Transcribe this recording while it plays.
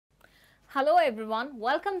Hello everyone,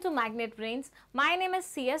 welcome to magnet brains. My name is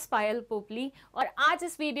CS पायल पोपली और आज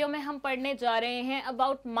इस video में हम पढ़ने जा रहे हैं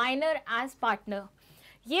अबाउट माइनर एज पार्टनर।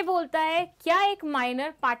 ये बोलता है क्या एक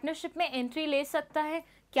माइनर पार्टनरशिप में एंट्री ले सकता है,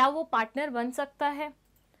 क्या वो पार्टनर बन सकता है।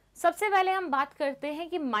 सबसे पहले हम बात करते हैं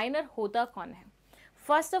कि माइनर होता कौन है।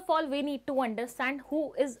 First of all we need to understand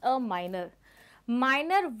who is a minor.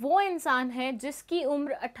 Minor वो इंसान है जिसकी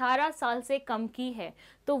उम्र 18 साल से कम की है।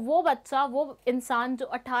 तो वो बच्चा, वो इंसान जो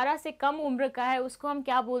 18 से कम उम्र का है, उसको हम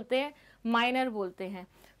क्या बोलते हैं? माइनर बोलते हैं।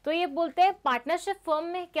 तो ये बोलते हैं पार्टनरशिप फर्म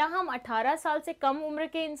में क्या हम 18 साल से कम उम्र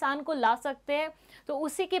के इंसान को ला सकते हैं, तो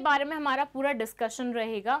उसी के बारे में हमारा पूरा डिस्कशन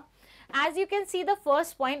रहेगा। As you can see the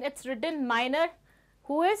first point, it's written minor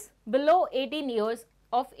who is below 18 years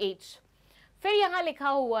of as. फिर यहाँ लिखा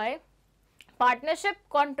हुआ है पार्टनरशिप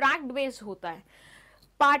कॉन्ट्रैक्ट बेस्ड होता है।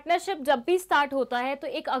 पार्टनरशिप जब भी स्टार्ट होता है तो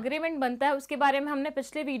एक अग्रीमेंट बनता है, उसके बारे में हमने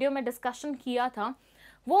पिछले वीडियो में डिस्कशन किया था।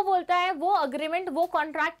 वो बोलता है वो अग्रीमेंट, वो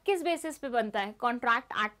कॉन्ट्रैक्ट किस बेसिस पे बनता है?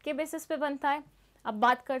 कॉन्ट्रैक्ट एक्ट के बेसिस पे बनता है। अब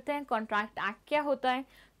बात करते हैं कॉन्ट्रैक्ट एक्ट क्या होता है।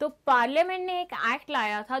 तो पार्लियामेंट ने एक एक्ट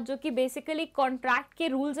लाया था जो कि बेसिकली कॉन्ट्रैक्ट के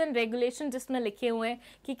रूल्स एंड रेगुलेशन जिसमें लिखे हुए हैं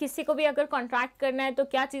कि किसी को भी अगर कॉन्ट्रैक्ट करना है तो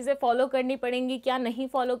क्या चीज़ें फॉलो करनी पड़ेंगी, क्या नहीं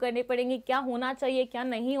फॉलो करनी पड़ेंगी, क्या होना चाहिए, क्या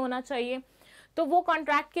नहीं होना चाहिए। तो वो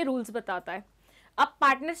कॉन्ट्रैक्ट के रूल्स बताता है। अब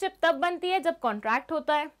पार्टनरशिप तब बनती है जब कॉन्ट्रैक्ट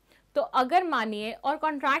होता है। तो अगर मानिए और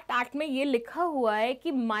कॉन्ट्रैक्ट एक्ट में ये लिखा हुआ है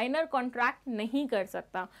कि माइनर कॉन्ट्रैक्ट नहीं कर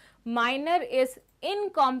सकता, minor is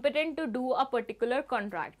incompetent to do a particular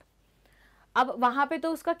contract. अब वहां पे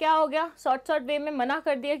तो उसका क्या हो गया, शॉर्ट वे में मना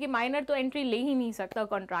कर दिया कि माइनर तो एंट्री ले ही नहीं सकता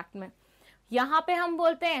कॉन्ट्रैक्ट में। यहाँ पे हम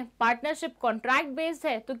बोलते हैं पार्टनरशिप कॉन्ट्रैक्ट बेस्ड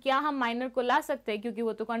है, तो क्या हम माइनर को ला सकते हैं क्योंकि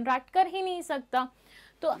वो तो कॉन्ट्रैक्ट कर ही नहीं सकता।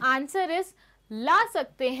 तो आंसर इज ला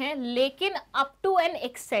सकते हैं, लेकिन अप टू एन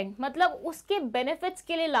एक्सटेंट, मतलब उसके बेनिफिट्स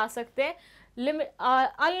के लिए ला सकते हैं,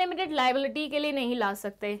 अनलिमिटेड लायबिलिटी के लिए नहीं ला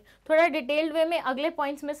सकते। थोड़ा डिटेल्ड वे में अगले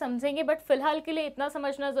पॉइंट्स में समझेंगे, बट फिलहाल के लिए इतना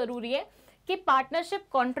समझना जरूरी है कि पार्टनरशिप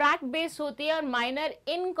कॉन्ट्रैक्ट बेस्ड होती है और माइनर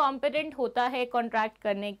इनकॉम्पिटेंट होता है कॉन्ट्रैक्ट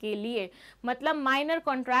करने के लिए, मतलब माइनर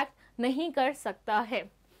कॉन्ट्रैक्ट नहीं कर सकता है।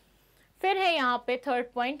 फिर है यहाँ पे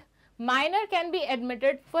third point, minor can be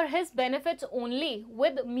admitted for his benefits only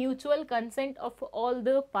with mutual consent of all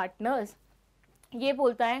the partners। ये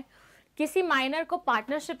बोलता है किसी माइनर को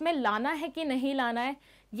पार्टनरशिप में लाना है कि नहीं लाना है,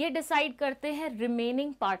 ये डिसाइड करते हैं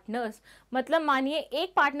रिमेनिंग पार्टनर्स। मतलब मानिए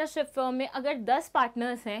एक पार्टनरशिप फर्म में अगर 10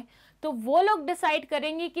 पार्टनर्स हैं तो वो लोग डिसाइड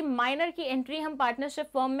करेंगे कि माइनर की एंट्री हम पार्टनरशिप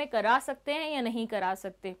फर्म में करा सकते हैं या नहीं करा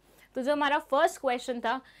सकते। तो जो हमारा फर्स्ट क्वेश्चन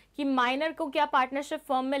था कि माइनर को क्या पार्टनरशिप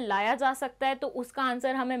फर्म में लाया जा सकता है, तो उसका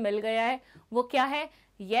आंसर हमें मिल गया है। वो क्या है?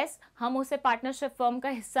 यस, हम उसे पार्टनरशिप फर्म का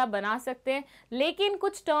हिस्सा बना सकते हैं, लेकिन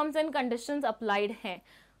कुछ टर्म्स एंड कंडीशंस अप्लाइड हैं।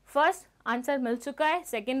 फर्स्ट आंसर मिल चुका है।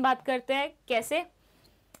 सेकंड बात करते हैं कैसे।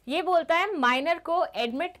 ये बोलता है माइनर को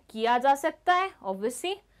एडमिट किया जा सकता है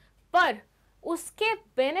ऑब्वियसली, पर उसके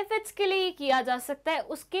बेनिफिट्स के लिए किया जा सकता है,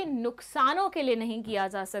 उसके नुकसानों के लिए नहीं किया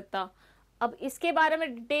जा सकता। अब इसके बारे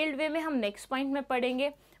में डिटेल्ड वे में हम नेक्स्ट पॉइंट में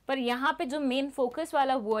पढ़ेंगे, पर यहाँ पे जो मेन फोकस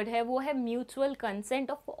वाला वर्ड है वो है mutual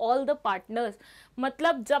consent of all the partners.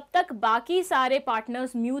 मतलब जब तक बाकी सारे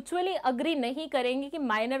पार्टनर्स म्यूचुअली अग्री नहीं करेंगे कि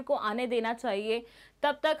माइनर को आने देना चाहिए,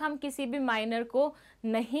 तब तक हम किसी भी माइनर को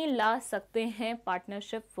नहीं ला सकते हैं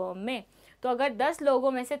पार्टनरशिप फर्म में। तो अगर 10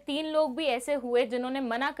 लोगों में से 3 लोग भी ऐसे हुए जिन्होंने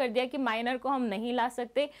मना कर दिया कि माइनर को हम नहीं ला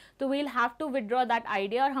सकते, तो we'll have to withdraw that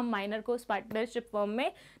idea और हम माइनर को उस पार्टनरशिप फर्म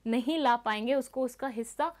में नहीं ला पाएंगे, उसको उसका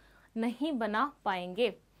हिस्सा नहीं बना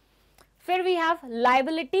पाएंगे। फिर वी हैव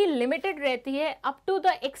लायबिलिटी लिमिटेड रहती है up to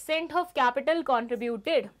the extent of capital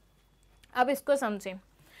contributed. अब इसको समझें।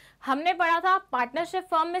 हमने पढ़ा था पार्टनरशिप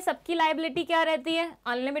फर्म में सबकी लायबिलिटी क्या रहती है?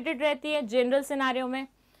 अनलिमिटेड रहती है जनरल सिनेरियो में।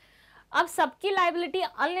 अब सबकी लायबिलिटी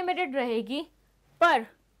अनलिमिटेड रहेगी, पर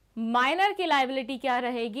माइनर की लायबिलिटी क्या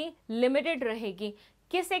रहेगी? लिमिटेड रहेगी।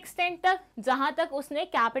 किस एक्सटेंट तक? जहां तक उसने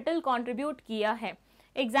कैपिटल कंट्रीब्यूट किया है।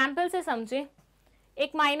 एग्जाम्पल से समझे,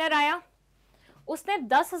 एक माइनर आया, उसने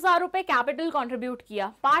 10,000 रुपए कैपिटल कंट्रीब्यूट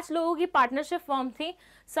किया। 5 लोगों की पार्टनरशिप फर्म थी,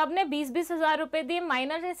 सबने 20-20 हजार रुपए दिए,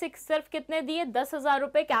 माइनर ने सिर्फ कितने दिए? 10,000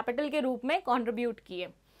 रुपए कैपिटल के रूप में कंट्रीब्यूट किए।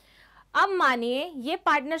 अब मानिए ये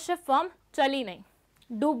पार्टनरशिप फर्म चली नहीं,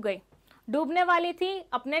 डूब गई, डूबने वाली थी,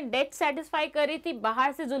 अपने डेट सेटिस्फाई कर रही थी,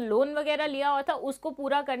 बाहर से जो लोन वगैरह लिया हुआ था उसको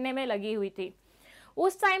पूरा करने में लगी हुई थी।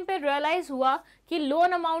 उस टाइम पे रियलाइज हुआ कि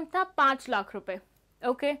लोन अमाउंट था 5 लाख रुपए,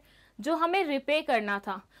 ओके, जो हमें रिपे करना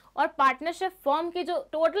था, और पार्टनरशिप फर्म की जो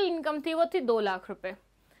टोटल इनकम थी वो थी 2 लाख रुपए।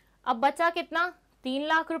 अब बचा कितना? 3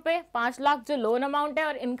 लाख रुपए। 5 लाख जो लोन अमाउंट है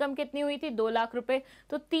और इनकम कितनी हुई थी? 2 लाख रुपए।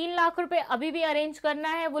 तो 3 लाख रुपए अभी भी अरेंज करना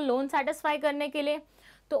है वो लोन सेटिस्फाई करने के लिए।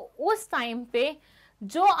 तो उस टाइम पे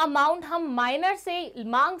जो अमाउंट हम माइनर से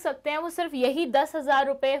मांग सकते हैं वो सिर्फ यही 10,000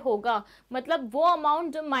 रुपये होगा। मतलब वो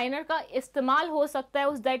अमाउंट जो माइनर का इस्तेमाल हो सकता है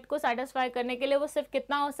उस डेट को सेटिस्फाई करने के लिए वो सिर्फ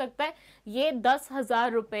कितना हो सकता है, ये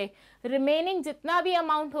 10,000 रुपये। रिमेनिंग जितना भी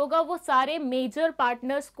अमाउंट होगा वो सारे मेजर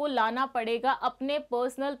पार्टनर्स को लाना पड़ेगा अपने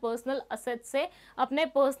पर्सनल असेट से, अपने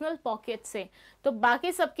पर्सनल पॉकेट से। तो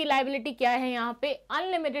बाकी सबकी लाइबिलिटी क्या है यहाँ पे,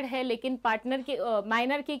 अनलिमिटेड है, लेकिन पार्टनर की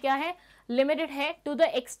माइनर की क्या है, लिमिटेड है to the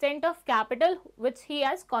extent of capital which he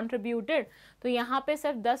has contributed. तो यहाँ पे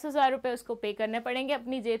सिर्फ 10,000 रुपये उसको पे करने पड़ेंगे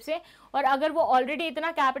अपनी जेब से, और अगर वो ऑलरेडी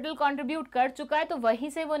इतना कैपिटल कंट्रीब्यूट कर चुका है तो वहीं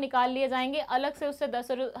से वो निकाल लिए जाएंगे, अलग से उससे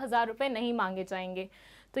 10,000 रुपये नहीं मांगे जाएंगे।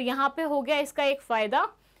 तो यहाँ पे हो गया इसका एक फायदा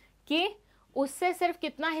कि उससे सिर्फ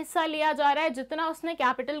कितना हिस्सा लिया जा रहा है, जितना उसने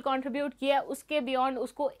कैपिटल कंट्रीब्यूट किया है उसके बियॉन्ड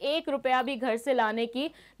उसको 1 रुपया भी घर से लाने के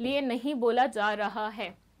लिए नहीं बोला जा रहा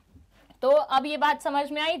है। तो अब ये बात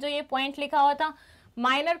समझ में आई, जो ये पॉइंट लिखा हुआ था,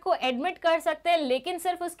 माइनर को एडमिट कर सकते हैं लेकिन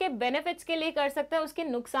सिर्फ उसके बेनिफिट्स के लिए कर सकते हैं, उसके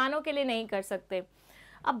नुकसानों के लिए नहीं कर सकते।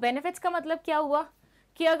 अब बेनिफिट्स का मतलब क्या हुआ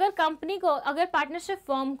कि अगर कंपनी को, अगर पार्टनरशिप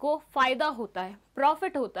फर्म को फायदा होता है,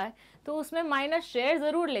 प्रॉफिट होता है, तो उसमें माइनर शेयर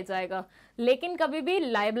जरूर ले जाएगा, लेकिन कभी भी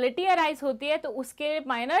लायबिलिटी अराइज होती है तो उसके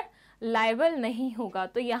माइनर लायबल नहीं होगा।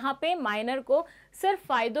 तो यहाँ पे माइनर को सिर्फ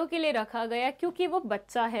फायदों के लिए रखा गया क्योंकि वो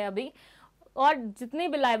बच्चा है अभी, और जितनी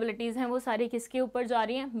भी लायबिलिटीज हैं वो सारी किसके ऊपर जा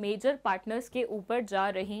रही हैं, मेजर पार्टनर्स के ऊपर जा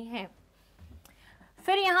रही हैं।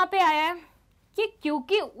 फिर यहाँ पे आया है कि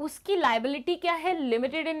क्योंकि उसकी लायबिलिटी क्या है,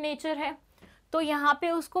 लिमिटेड इन नेचर है, तो यहाँ पे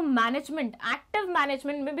उसको मैनेजमेंट, एक्टिव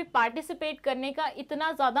मैनेजमेंट में भी पार्टिसिपेट करने का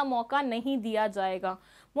इतना ज़्यादा मौका नहीं दिया जाएगा।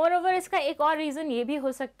 मोरओवर इसका एक और रीज़न ये भी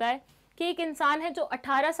हो सकता है कि एक इंसान है जो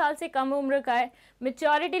 18 साल से कम उम्र का है,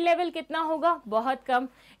 मेच्योरिटी लेवल कितना होगा, बहुत कम,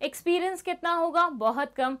 एक्सपीरियंस कितना होगा,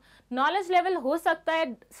 बहुत कम, नॉलेज लेवल हो सकता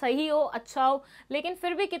है सही हो, अच्छा हो, लेकिन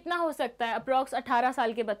फिर भी कितना हो सकता है अप्रॉक्स 18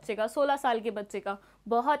 साल के बच्चे का, 16 साल के बच्चे का,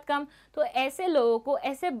 बहुत कम। तो ऐसे लोगों को,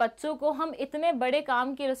 ऐसे बच्चों को हम इतने बड़े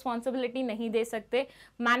काम की रिस्पॉन्सिबिलिटी नहीं दे सकते,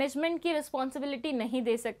 मैनेजमेंट की रिस्पॉन्सिबिलिटी नहीं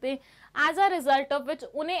दे सकते, as a result of which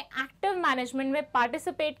उन्हें एक्टिव मैनेजमेंट में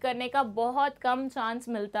पार्टिसिपेट करने का बहुत कम चांस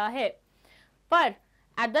मिलता है। पर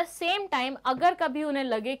एट द सेम टाइम अगर कभी उन्हें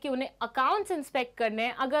लगे कि उन्हें अकाउंट्स इंस्पेक्ट करने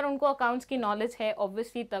हैं, अगर उनको अकाउंट्स की नॉलेज है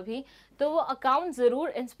ऑब्वियसली तभी, तो वो अकाउंट ज़रूर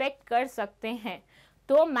इंस्पेक्ट कर सकते हैं।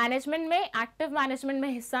 तो मैनेजमेंट में, एक्टिव मैनेजमेंट में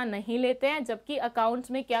हिस्सा नहीं लेते हैं, जबकि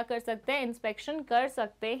अकाउंट्स में क्या कर सकते हैं, इंस्पेक्शन कर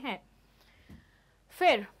सकते हैं।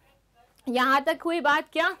 फिर यहाँ तक हुई बात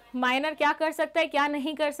क्या माइनर क्या कर सकता है, क्या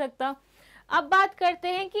नहीं कर सकता। अब बात करते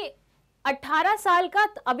हैं कि 18 साल का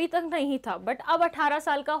अभी तक नहीं था, बट अब 18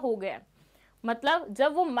 साल का हो गया। मतलब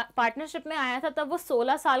जब वो पार्टनरशिप में आया था तब वो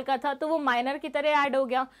 16 साल का था, तो वो माइनर की तरह ऐड हो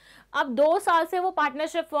गया। अब 2 साल से वो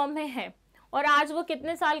पार्टनरशिप फर्म में है और आज वो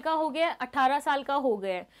कितने साल का हो गया, 18 साल का हो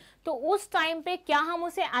गया। तो उस टाइम पे क्या हम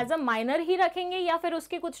उसे एज अ माइनर ही रखेंगे या फिर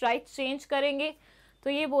उसके कुछ राइट्स चेंज करेंगे? तो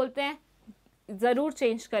ये बोलते हैं ज़रूर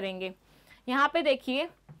चेंज करेंगे। यहाँ पे देखिए,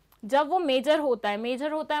 जब वो मेजर होता है,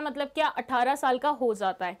 मेजर होता है मतलब क्या, 18 साल का हो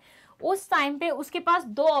जाता है, उस टाइम पे उसके पास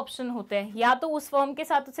 2 ऑप्शन होते हैं, या तो उस फर्म के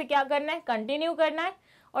साथ उसे क्या करना है, कंटिन्यू करना है,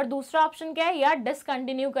 और दूसरा ऑप्शन क्या है, या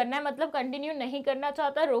डिसकंटिन्यू करना है, मतलब कंटिन्यू नहीं करना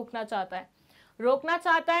चाहता, रोकना चाहता है। रोकना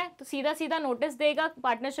चाहता है तो सीधा सीधा नोटिस देगा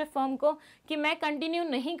पार्टनरशिप फर्म को कि मैं कंटिन्यू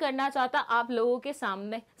नहीं करना चाहता आप लोगों के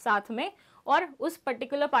सामने साथ में, और उस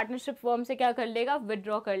पर्टिकुलर पार्टनरशिप फर्म से क्या कर लेगा,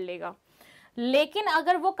 विड्रॉ कर लेगा। लेकिन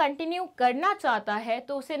अगर वो कंटिन्यू करना चाहता है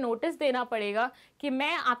तो उसे नोटिस देना पड़ेगा कि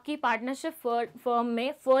मैं आपकी पार्टनरशिप फर्म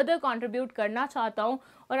में फर्दर कंट्रीब्यूट करना चाहता हूँ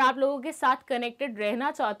और आप लोगों के साथ कनेक्टेड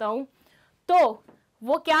रहना चाहता हूँ। तो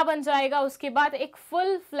वो क्या बन जाएगा, उसके बाद एक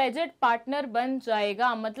फुल फ्लेजेड पार्टनर बन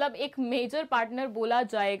जाएगा, मतलब एक मेजर पार्टनर बोला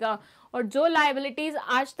जाएगा। और जो लायबिलिटीज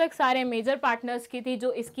आज तक सारे मेजर पार्टनर्स की थी,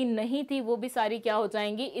 जो इसकी नहीं थी, वो भी सारी क्या हो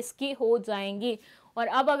जाएंगी, इसकी हो जाएंगी। और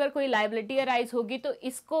अब अगर कोई लायबिलिटी अराइज होगी तो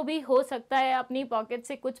इसको भी हो सकता है अपनी पॉकेट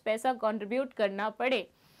से कुछ पैसा कंट्रीब्यूट करना पड़े।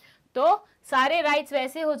 तो सारे राइट्स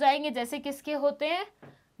वैसे हो जाएंगे जैसे किसके होते हैं,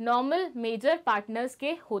 नॉर्मल मेजर पार्टनर्स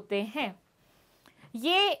के होते हैं।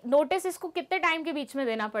 ये नोटिस इसको कितने टाइम के बीच में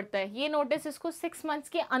देना पड़ता है, ये नोटिस इसको 6 मंथ्स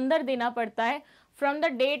के अंदर देना पड़ता है from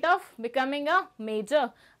the date of becoming a major.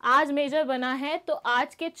 आज मेजर बना है तो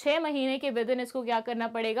आज के 6 महीने के विद इन इसको क्या करना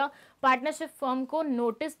पड़ेगा, पार्टनरशिप फर्म को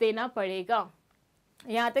नोटिस देना पड़ेगा।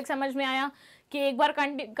 यहाँ तक समझ में आया कि एक बार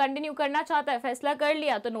कंटिन्यू करना चाहता है, फैसला कर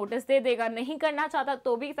लिया तो नोटिस दे देगा, नहीं करना चाहता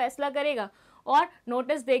तो भी फैसला करेगा और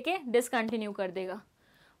नोटिस देके डिसकंटिन्यू कर देगा।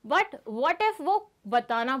 बट व्हाट इफ वो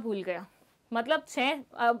बताना भूल गया, मतलब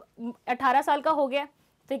 18 साल का हो गया,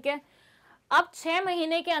 ठीक है, अब 6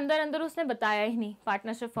 महीने के अंदर अंदर उसने बताया ही नहीं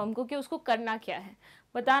पार्टनरशिप फर्म को कि उसको करना क्या है,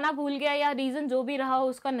 बताना भूल गया या रीज़न जो भी रहा हो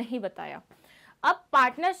उसका नहीं बताया। अब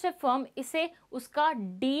पार्टनरशिप फर्म इसे उसका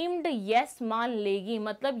डीम्ड यस मान लेगी,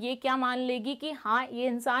 मतलब ये क्या मान लेगी कि हाँ ये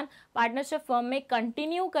इंसान पार्टनरशिप फर्म में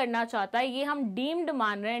कंटिन्यू करना चाहता है, ये हम डीम्ड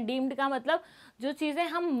मान रहे हैं। डीम्ड का मतलब जो चीज़ें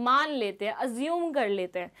हम मान लेते हैं, अज्यूम कर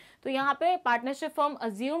लेते हैं, तो यहाँ पे पार्टनरशिप फर्म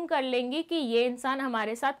अज्यूम कर लेंगी कि ये इंसान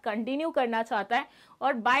हमारे साथ कंटिन्यू करना चाहता है,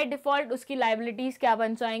 और बाय डिफ़ॉल्ट उसकी लाइबिलिटीज़ क्या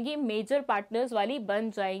बन जाएंगी, मेजर पार्टनर्स वाली बन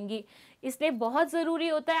जाएंगी। इसलिए बहुत ज़रूरी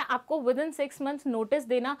होता है आपको विद इन 6 मंथ्स नोटिस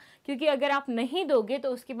देना, क्योंकि अगर आप नहीं दोगे तो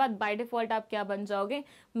उसके बाद बाय डिफ़ॉल्ट आप क्या बन जाओगे,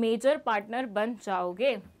 मेजर पार्टनर बन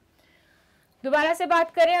जाओगे। दोबारा से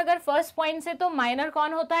बात करें अगर फर्स्ट पॉइंट से, तो माइनर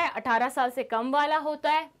कौन होता है, 18 साल से कम वाला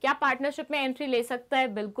होता है। क्या पार्टनरशिप में एंट्री ले सकता है,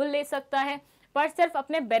 बिल्कुल ले सकता है, पर सिर्फ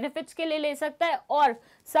अपने बेनिफिट्स के लिए ले सकता है, और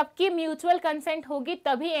सबकी म्यूचुअल कंसेंट होगी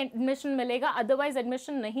तभी एडमिशन मिलेगा, अदरवाइज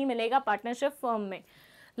एडमिशन नहीं मिलेगा पार्टनरशिप फर्म में।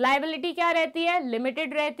 लाइबिलिटी क्या रहती है,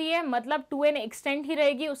 लिमिटेड रहती है, मतलब टू एन एक्सटेंट ही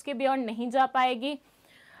रहेगी, उसके बियॉन्ड नहीं जा पाएगी।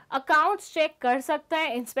 अकाउंट्स चेक कर सकता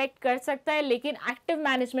है, इंस्पेक्ट कर सकता है, लेकिन एक्टिव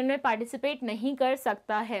मैनेजमेंट में पार्टिसिपेट नहीं कर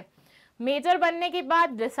सकता है। मेजर बनने के बाद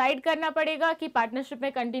डिसाइड करना पड़ेगा कि पार्टनरशिप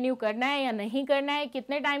में कंटिन्यू करना है या नहीं करना है,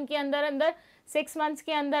 कितने टाइम के अंदर अंदर, 6 मंथ्स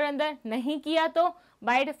के अंदर अंदर। नहीं किया तो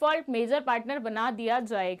बाय डिफॉल्ट मेजर पार्टनर बना दिया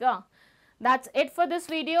जाएगा। That's it for this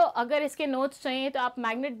video. अगर इसके नोट्स चाहिए तो आप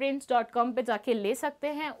magnetbrainsbhopal पे जाके ले सकते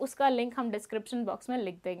हैं, उसका लिंक हम डिस्क्रिप्शन बॉक्स में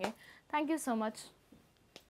लिख देंगे। Thank you so much.